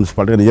భువనగిరి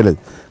మున్సిపాలిటీ కానీ ఇవ్వలేదు.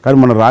 కానీ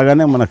మనం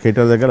రాగానే మన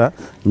కేటీఆర్ దగ్గర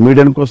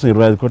మీడియం కోసం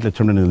 25 కోట్ల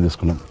హెచ్ఎండి నిధులు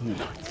తీసుకున్నాం.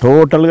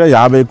 టోటల్గా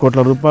 50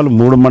 కోట్ల రూపాయలు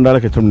 3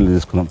 మండలాలకు హెచ్ఎండి నిధులు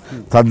తీసుకున్నాం.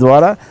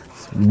 తద్వారా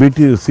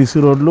సీసీ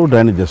రోడ్లు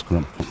డ్రైనేజ్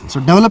చేసుకున్నాం. సో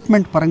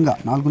డెవలప్మెంట్ పరంగా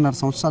 4.5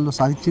 సంవత్సరాల్లో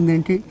సాధించింది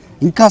ఏంటి,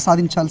 ఇంకా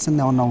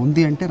సాధించాల్సింది ఏమన్నా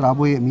ఉంది అంటే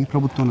రాబోయే మీ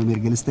ప్రభుత్వంలో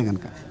మీరు గెలిస్తే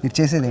కనుక మీరు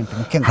చేసేది ఏంటి?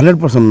 ముఖ్యంగా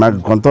 100%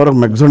 కొంతవరకు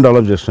మ్యాక్సిమం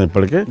డెవలప్ చేస్తున్నాం.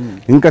 ఇప్పటికీ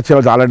ఇంకా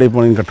ఆల్రెడీ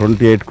ఇంకా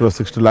 28 crores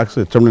 60 lakhs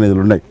హెచ్ఎండి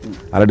నిధులు ఉన్నాయి.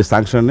 ఆల్రెడీ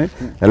శాంక్షన్ అయ్యి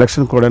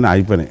ఎలక్షన్ కూడా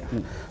అయిపోయినాయి.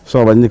 సో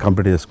అవన్నీ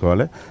కంప్లీట్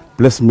చేసుకోవాలి.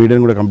 ప్లస్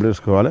మీడియం కూడా కంప్లీట్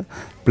చేసుకోవాలి.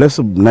 ప్లస్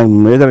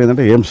మేజర్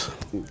ఏంటంటే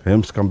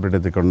ఎయిమ్స్ కంప్లీట్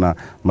అయితే ఇక్కడ ఉన్న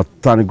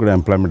మొత్తానికి కూడా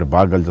ఎంప్లాయ్మెంట్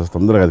బాగా కలిసి వస్తుంది.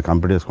 తొందరగా అది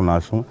కంప్లీట్ చేసుకున్న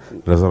అవసరం,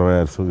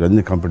 రిజర్వాయర్స్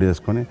ఇవన్నీ కంప్లీట్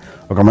చేసుకొని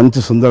ఒక మంచి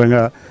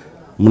సుందరంగా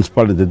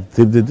మున్సిపాలిటీ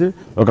తీర్చిదిద్ది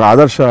ఒక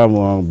ఆదర్శ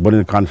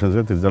భువనగిరి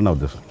కాన్స్టిట్యున్సీగా తీర్చాలని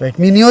ఉద్దేశం. రైట్.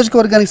 మీ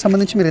నియోజకవర్గానికి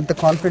సంబంధించి మీరు ఎంత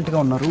కాన్ఫిడెంట్గా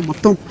ఉన్నారు?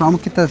 మొత్తం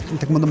ప్రాముఖ్యత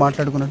ఇంతకుముందు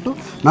మాట్లాడుకున్నట్టు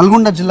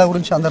నల్గొండ జిల్లా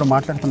గురించి అందరూ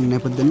మాట్లాడుతున్న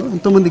నేపథ్యంలో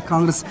ఎంతోమంది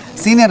కాంగ్రెస్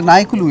సీనియర్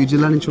నాయకులు ఈ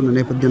జిల్లా నుంచి ఉన్న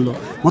నేపథ్యంలో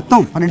మొత్తం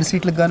 12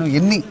 సీట్లకు గాను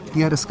ఎన్ని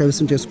టీఆర్ఎస్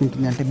కైవసం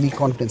చేసుకుంటుంది అంటే మీ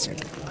కాన్ఫిడెన్స్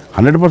ఏంటి?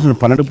 100%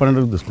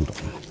 12 తీసుకుంటాం.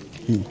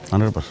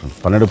 100%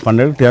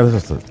 12 టీఆర్ఎస్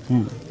వస్తుంది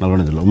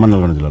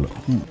నల్గొండ జిల్లాలో.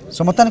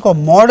 సో మొత్తానికి ఒక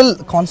మోడల్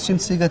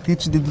కాన్స్టిట్యున్సీగా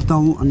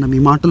తీర్చిదిద్దుతాము అన్న మీ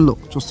మాటల్లో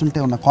చూస్తుంటే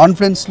ఉన్న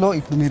కాన్ఫిడెన్స్లో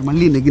ఇప్పుడు మీరు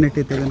మళ్ళీ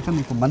నెగ్గినట్టయితే కనుక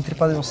మీకు మంత్రి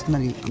పదవి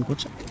వస్తుందని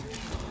అనుకోవచ్చు.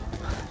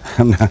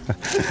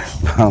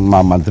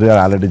 మా మంత్రి గారు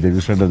ఆల్రెడీ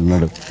జగదీష్ రెడ్డి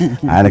ఉన్నాడు,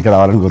 ఆయనకి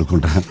రావాలని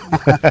కోరుకుంటాను.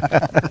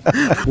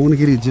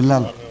 భువనగిరి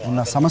జిల్లాలో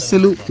ఉన్న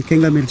సమస్యలు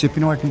ముఖ్యంగా మీరు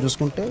చెప్పిన వాటిని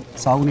చూసుకుంటే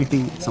సాగునీటి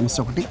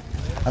సమస్య ఒకటి,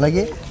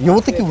 అలాగే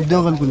యువతకి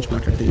ఉద్యోగాల గురించి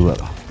మాట్లాడితే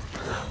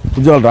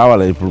ఉద్యోగాలు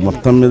రావాలి. ఇప్పుడు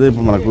మొత్తం మీద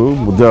ఇప్పుడు మనకు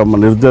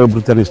నిరుద్యోగ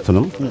భృతి అని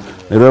ఇస్తున్నాం.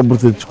 నిరుద్యోగ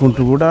భృతి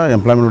ఇచ్చుకుంటూ కూడా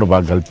ఎంప్లాయ్మెంట్ కూడా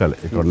బాగా కలిపాలి.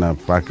 ఇక్కడ ఉన్న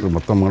ఫ్యాక్టరీ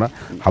మొత్తం కూడా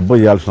హబ్బు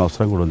చేయాల్సిన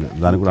అవసరం కూడా ఉంది.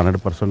 దానికి కూడా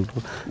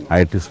 100%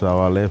 ఐటీస్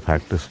రావాలి,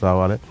 ఫ్యాక్టరీస్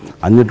రావాలి,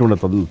 అన్నిటి కూడా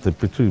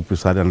తెప్పించి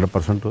ఈసారి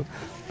 100%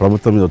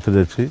 ప్రభుత్వం మీద ఒత్తిడి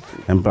తెచ్చి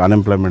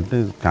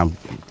అన్ఎంప్లాయ్మెంట్ని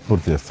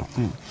పూర్తి చేస్తాం.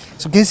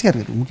 సో కేసీఆర్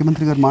గారు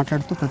ముఖ్యమంత్రి గారు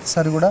మాట్లాడుతూ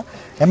ప్రతిసారి కూడా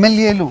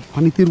ఎమ్మెల్యేలు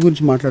పనితీరు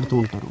గురించి మాట్లాడుతూ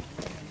ఉంటారు,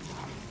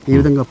 ఏ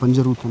విధంగా పని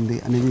జరుగుతుంది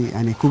అనేది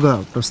ఆయన ఎక్కువగా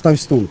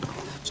ప్రస్తావిస్తూ ఉంటారు.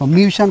 సో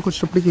మీ విషయానికి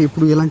వచ్చేటప్పటికి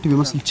ఇప్పుడు ఎలాంటి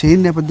విమర్శలు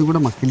చేయని నేపథ్యం కూడా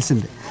మాకు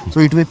తెలిసిందే. సో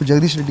ఇటువైపు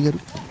జగదీష్ రెడ్డి గారు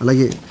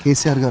అలాగే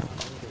కేసీఆర్ గారు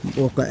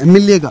ఒక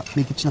ఎమ్మెల్యేగా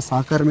మీకు ఇచ్చిన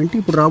సహకారం ఏంటి,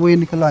 ఇప్పుడు రాబోయే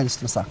ఎన్నికల్లో ఆయన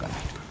ఇస్తున్న సహకారం?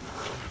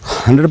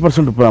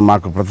 100%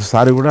 మాకు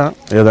ప్రతిసారి కూడా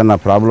ఏదైనా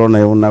ప్రాబ్లం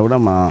ఏమున్నా కూడా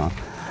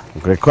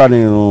ఎక్కువ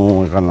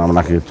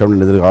నాకు హెచ్ఎండి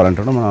నిధులు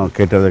కావాలంటే మన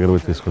కేటీఆర్ దగ్గర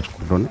పోయి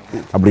తీసుకొచ్చుకుంటాను.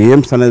 అప్పుడు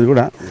ఎయిమ్స్ అనేది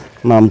కూడా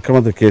మా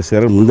ముఖ్యమంత్రి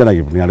కేసీఆర్ ముందే నాకు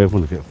ఇప్పుడు నేను అడగక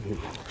ముందుకే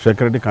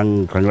శేఖర్ రెడ్డి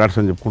కంగ్రాట్స్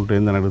అని చెప్పుకుంటూ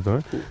ఏందని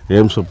అడుగుతారు,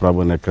 ఎయిమ్స్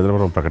ప్రభు నేను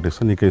కేంద్రప్రభుత్వం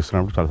ప్రకటిస్తే నీకే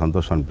ఇస్తున్నప్పుడు చాలా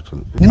సంతోషం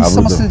అనిపించింది.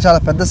 సమస్యలు చాలా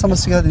పెద్ద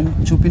సమస్యగా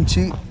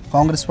చూపించి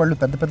కాంగ్రెస్ వాళ్ళు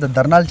పెద్ద పెద్ద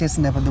ధర్నాలు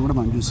చేసిన నేపథ్యం కూడా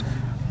మనం చూసాం.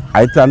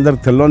 అయితే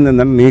అందరికి తెలియదు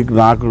ఏంటంటే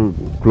నాకు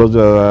క్లోజ్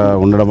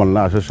ఉండడం వల్ల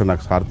అసోసియేషన్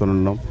నాకు సార్తో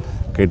ఉండడం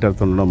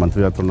కేటీఆర్తో ఉండడం మంత్రి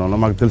గారితో ఉండడం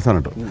మాకు తెలుసు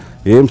అన్నట్టు.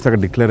 ఎయిమ్స్ అక్కడ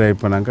డిక్లేర్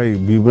అయిపోయినాక ఈ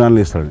బీబీనాలు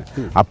ఇస్తాడు.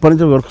 అప్పటి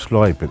నుంచి వర్క్ స్లో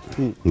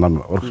అయిపోయింది.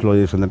 వర్క్ స్లో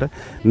చేసిందంటే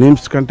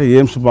నిమ్స్ కంటే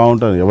ఎయిమ్స్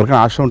బాగుంటుంది,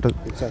 ఎవరికైనా ఆశ ఉంటుంది.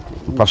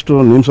 ఫస్ట్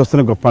నిమ్స్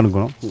వస్తేనే గొప్ప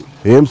అనుకున్నాం.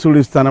 ఎయిమ్స్ కూడా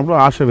ఇస్తానప్పుడు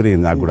ఆశ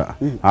పెరిగింది. నాకు కూడా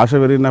ఆశ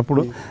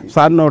పెరిగినప్పుడు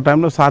సార్ ఒక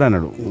టైంలో సార్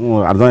అన్నాడు,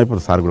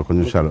 అర్థమైపోతుంది సార్ కూడా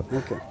కొన్ని విషయాలు.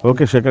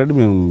 ఓకే శేఖర్ రెడ్డి,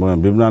 మేము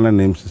బీబీనాలని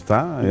నిమ్స్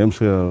ఎయిమ్స్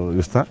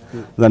ఇస్తా,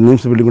 దాన్ని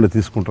నిమ్స్ బిల్డింగ్ కూడా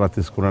తీసుకుంటారా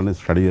అని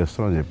స్టడీ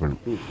చేస్తాం అని చెప్పాడు.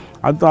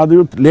 అది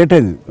లేట్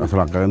అయింది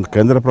అసలు.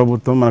 కేంద్ర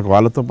ప్రభుత్వం మనకు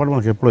వాళ్ళతో పాటు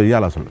మనకు ఎప్పుడో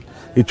ఇవ్వాలి, అసలు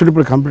ఇచ్చుడు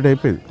ఇప్పుడు కంప్లీట్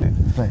అయిపోయింది.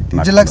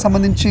 జిల్లాకు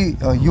సంబంధించి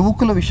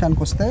యువకుల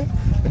విషయానికి వస్తే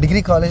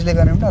డిగ్రీ కాలేజీలే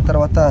కానివ్వండి, ఆ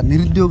తర్వాత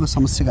నిరుద్యోగ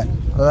సమస్య కానీ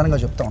ప్రధానంగా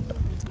చెప్తూ ఉంటారు.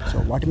 సో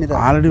వాటి మీద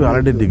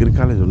ఆల్రెడీ డిగ్రీ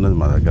కాలేజ్ ఉన్నది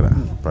మా దగ్గర,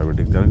 private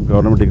degree college,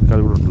 government degree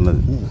college కూడా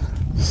ఉన్నది.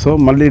 సో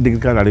మళ్ళీ డిగ్రీ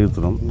కాలేజ్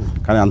అడుగుతున్నాం.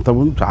 కానీ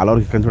అంతకుముందు చాలా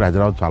వరకు ఇక్కడ నుంచి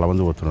హైదరాబాద్ చాలా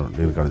మంది పోతున్నారు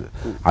డిగ్రీ కాలేజ్.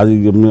 అది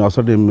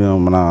అసలు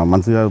మన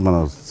మంత్రిగా మన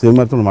సీఎం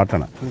గారితో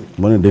మాట్లాడినా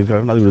మొన్న డిగ్రీ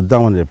కాలేజ్ అది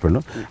ఇద్దామని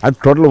చెప్పిండు. అది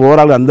టోటల్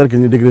ఓవరాల్ అందరికి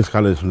ఎన్ని డిగ్రీస్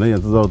కాలేజెస్ ఉన్నాయి,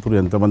 ఎంత చదువుతారు,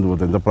 ఎంతమంది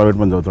పోతారు, ఎంత ప్రైవేట్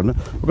మంది చదువుతుండే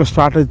ఒక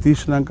స్ట్రాటజీ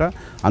తీసినాక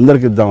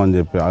అందరికి ఇద్దామని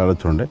చెప్పి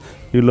ఆలోచన ఉండే.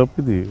 ఈ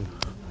లోపు ఇది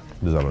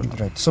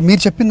రైట్. సో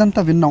మీరు చెప్పిందంతా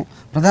విన్నాం.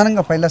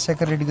 ప్రధానంగా పైలా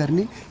శేఖర్ రెడ్డి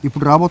గారిని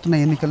ఇప్పుడు రాబోతున్న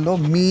ఎన్నికల్లో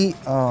మీ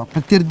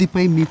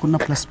ప్రత్యర్థిపై మీకున్న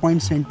ప్లస్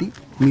పాయింట్స్ ఏంటి,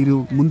 మీరు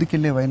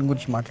ముందుకెళ్లే వైన్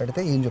గురించి మాట్లాడితే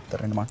ఏం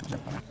చెప్తారు? 2 మాటలు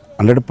చెప్పండి.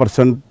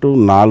 100%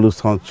 4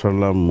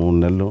 సంవత్సరాల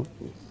 3 నెలలు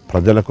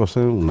ప్రజల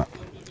కోసం ఉన్నా,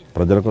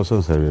 ప్రజల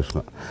కోసం సేవ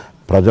చేసిన.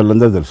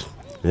 ప్రజలందరూ తెలుసు,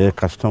 ఏ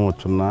కష్టం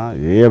వచ్చినా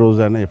ఏ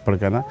రోజైనా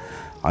ఎప్పటికైనా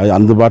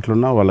అందుబాటులో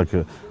ఉన్నా, వాళ్ళకి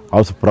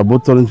అవసరం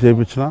ప్రభుత్వం నుంచి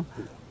చేయించినా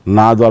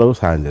నా ద్వారా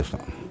సాయం చేసిన.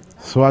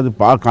 సో అది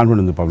బాగా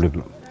కాన్ఫిడెంట్ ఉంది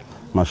పబ్లిక్లో.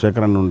 మా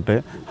శేఖర్ అన్న ఉంటే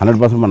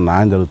 100% మన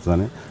న్యాయం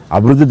జరుగుతుందని.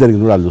 అభివృద్ధి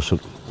జరిగింది కూడా వాళ్ళు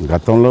చూస్తారు.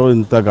 గతంలో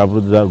ఇంత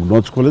అభివృద్ధి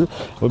నోచుకోలేదు,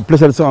 ఇప్పుడే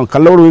సరిసే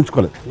కళ్ళ కూడా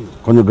ఊహించుకోలేదు.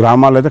 కొన్ని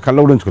గ్రామాల్లో అయితే కళ్ళ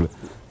కూడా ఊహించుకోలేదు.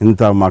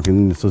 ఇంత మాకు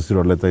ఇన్ని సుస్థిర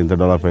రోడ్లు అయితే ఇంత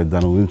డెవలప్ అయ్యింది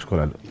అని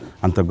ఊహించుకోలేదు.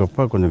 అంత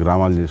గొప్ప కొన్ని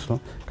గ్రామాలు చేసినాం.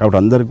 కాబట్టి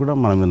అందరికీ కూడా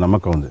మన మీద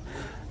నమ్మకం ఉంది.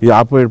 ఈ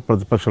ఆపోజిట్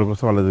ప్రతిపక్షాల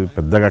కోసం వాళ్ళది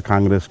పెద్దగా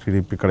కాంగ్రెస్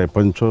టీడీపీ ఇక్కడ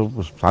ఎప్పటి నుంచో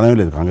స్థానం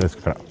లేదు కాంగ్రెస్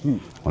ఇక్కడ.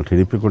 వాళ్ళు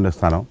టీడీపీకి ఉండే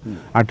స్థానం,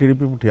 ఆ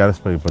టీడీపీ టీఆర్ఎస్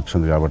పై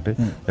వచ్చింది కాబట్టి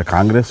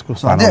కాంగ్రెస్కు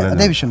స్థానం.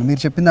 అదే విషయం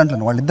మీరు చెప్పిన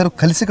దాంట్లో వాళ్ళిద్దరు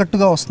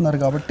కలిసికట్టుగా వస్తున్నారు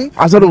కాబట్టి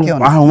అసలు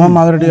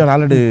ఉమామాధవరెడ్డి గారు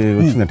ఆల్రెడీ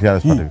వచ్చింది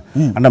టీఆర్ఎస్ పార్టీకి.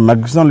 అంటే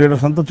మ్యాక్సిమం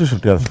లీడర్స్ అంతా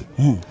వచ్చేసారు టీఆర్ఎస్.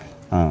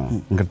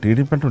 ఇంకా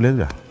టీడీపీ అంటూ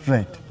లేదుగా.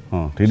 రైట్.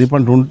 టీడీపీ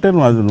అంటూ ఉంటే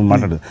నువ్వు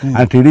మాట్లాడదు.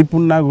 ఆయన టీడీపీ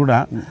ఉన్నా కూడా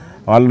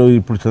వాళ్ళు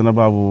ఇప్పుడు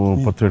చంద్రబాబు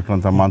పొత్తు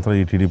పెట్టుకున్నంత మాత్రం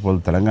ఈ టీడీపీ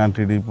వాళ్ళు తెలంగాణ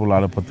టీడీపీ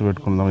వాళ్ళు పొత్తు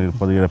పెట్టుకుందాం,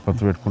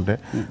 పొత్తు పెట్టుకుంటే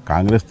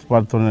కాంగ్రెస్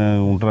పార్టీతో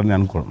ఉంటారని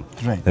అనుకోవడం.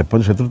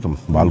 ఎప్పటి శత్రుత్వం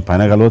వాళ్ళు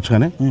పైన కలవచ్చు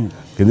కానీ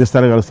కింది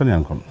స్థాయి కలుస్తారని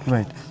అనుకోండి.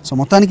 రైట్. సో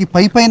మొత్తానికి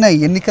పైన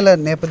ఎన్నికల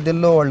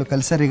నేపథ్యంలో వాళ్ళు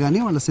కలిసారే కానీ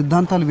వాళ్ళ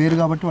సిద్ధాంతాలు వేరు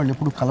కాబట్టి వాళ్ళు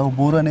ఎప్పుడు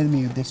కలవబోరు అనేది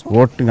మీ ఉద్దేశం?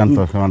 ఓటింగ్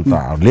అంత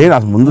లేదు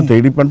అసలు. ముందు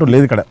టీడీపీ అంటూ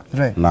లేదు ఇక్కడ.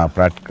 నా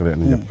ప్రాక్టికల్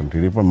నేను చెప్తాను.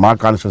 టీడీపీ మా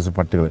కాన్స్టిట్యూన్సీ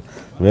పర్టికులర్,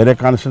 వేరే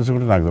కాన్స్టిట్యూన్సీ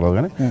కూడా నాకు తెలియదు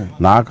కానీ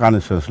నా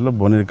కాన్స్టిట్యూన్సీలో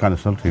భువనగిరి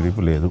కాన్స్టిట్యూన్సీలో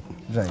టీడీపీ లేదు.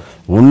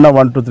 ఉన్న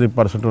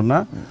 1-3% ఉన్నా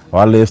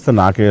వాళ్ళు వేస్తే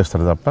నాకే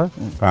వేస్తారు తప్ప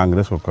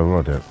కాంగ్రెస్ ఒక్కరు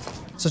కూడా.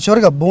 సో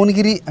చివరిగా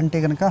భువనగిరి అంటే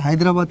కనుక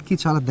హైదరాబాద్కి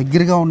చాలా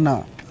దగ్గరగా ఉన్న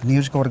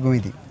నియోజకవర్గం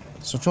ఇది.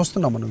 సో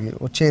చూస్తున్నాం మనం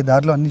వచ్చే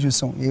దారిలో అన్నీ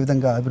చూసాం ఏ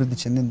విధంగా అభివృద్ధి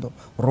చెందిందో,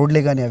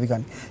 రోడ్లే కానీ అవి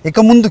కానీ. ఇక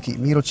ముందుకి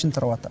మీరు వచ్చిన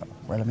తర్వాత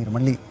మీరు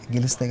మళ్ళీ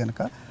గెలిస్తే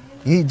కనుక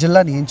ఈ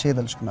జిల్లాని ఏం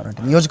చేయదలుచుకున్నారు,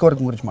 అంటే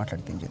నియోజకవర్గం గురించి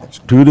మాట్లాడితే ఏం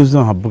చేయదలుచుకున్నారు?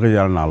 టూరిజం హబ్గా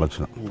చేయాలన్న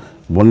ఆలోచన.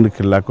 భువనగిరి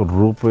కిల్లాకు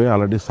రూపే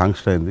ఆల్రెడీ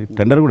శాంక్షన్ అయింది,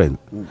 టెండర్ కూడా అయింది.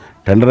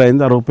 టెండర్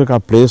అయింది. ఆ రూపేకి ఆ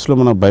ప్లేస్లో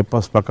మన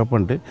బైపాస్ పక్కపు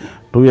అంటే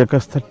 2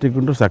 acres 30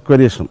 గుంటూస్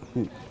అక్వైర్ చేసినాం.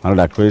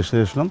 ఆల్రెడీ అక్వైర్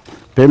చేసినాం,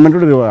 పేమెంట్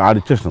కూడా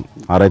ఆడిచ్చేసినాం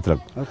ఆ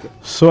రైతులకు.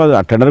 సో అది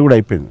ఆ టెండర్ కూడా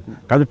అయిపోయింది.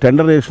 కానీ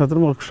టెండర్ వేసిన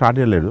తర్వాత మనకు స్టార్ట్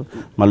చేయలేదు.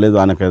 మళ్ళీ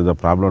దానికి ఏదో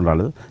ప్రాబ్లం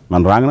రాలేదు.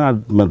 మనం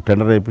రాగానే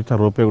టెండర్ అయిపోయి ఆ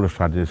రూపే కూడా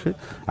స్టార్ట్ చేసి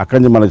అక్కడి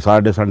నుంచి మనకి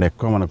సాటర్డే సండే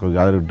ఎక్కువ మనకు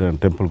యాదగిరి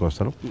టెంపుల్కి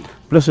వస్తారు.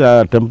 ప్లస్ ఆ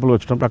టెంపుల్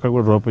వచ్చినప్పుడు అక్కడ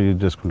కూడా రూపే యూజ్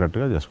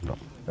చేసుకున్నట్టుగా చేసుకుంటాం.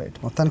 రైట్.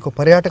 మొత్తానికి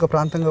పర్యాటక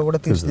ప్రాంతంగా కూడా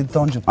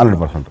తీర్చిదిద్దామని చెప్తాం.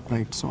 100%.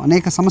 రైట్. సో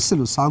అనేక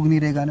సమస్యలు,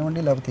 సాగునీరే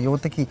కానివ్వండి, లేకపోతే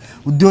యువతకి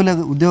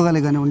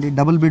ఉద్యోగాలే కానివ్వండి,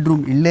 డబుల్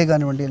బెడ్రూమ్ ఇళ్లే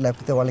కానివ్వండి,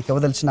 లేకపోతే వాళ్ళకి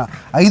ఇవ్వదలిచిన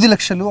 5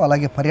 లక్షలు,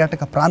 అలాగే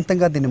పర్యాటక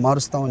ప్రాంతంగా దీన్ని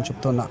మారుస్తామని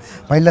చెప్తున్నా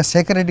పైలా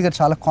శేఖర్ రెడ్డి గారు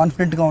చాలా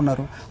కాన్ఫిడెంట్గా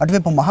ఉన్నారు.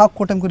 అటువైపు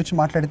మహాకూటమి గురించి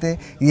మాట్లాడితే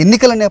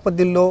ఎన్నికల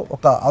నేపథ్యంలో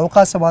ఒక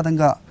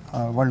అవకాశవాదంగా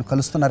వాళ్ళు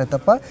కలుస్తున్నారే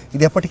తప్ప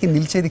ఇది ఎప్పటికీ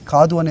నిలిచేది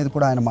కాదు అనేది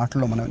కూడా ఆయన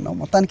మాటల్లో మనం విన్నాం.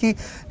 మొత్తానికి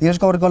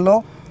నియోజకవర్గంలో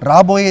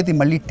రాబోయేది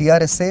మళ్ళీ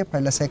టీఆర్ఎస్ఏ,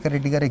 పైలా శేఖర్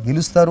రెడ్డి గారే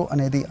గెలుస్తారు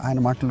అనేది ఆయన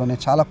మాటల్లోనే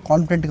చాలా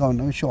కాన్ఫిడెంట్గా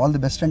ఉన్నాం. విష్ ఆల్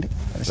ది బెస్ట్ అండి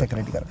పైలా శేఖర్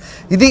రెడ్డి గారు.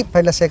 ఇది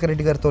పైలా శేఖర్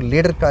రెడ్డి గారితో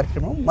లీడర్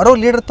కార్యక్రమం. మరో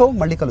లీడర్తో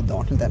మళ్ళీ కలుద్దాం.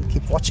 అంటే దాన్ని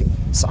కీప్ వాచింగ్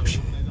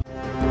సాక్షి.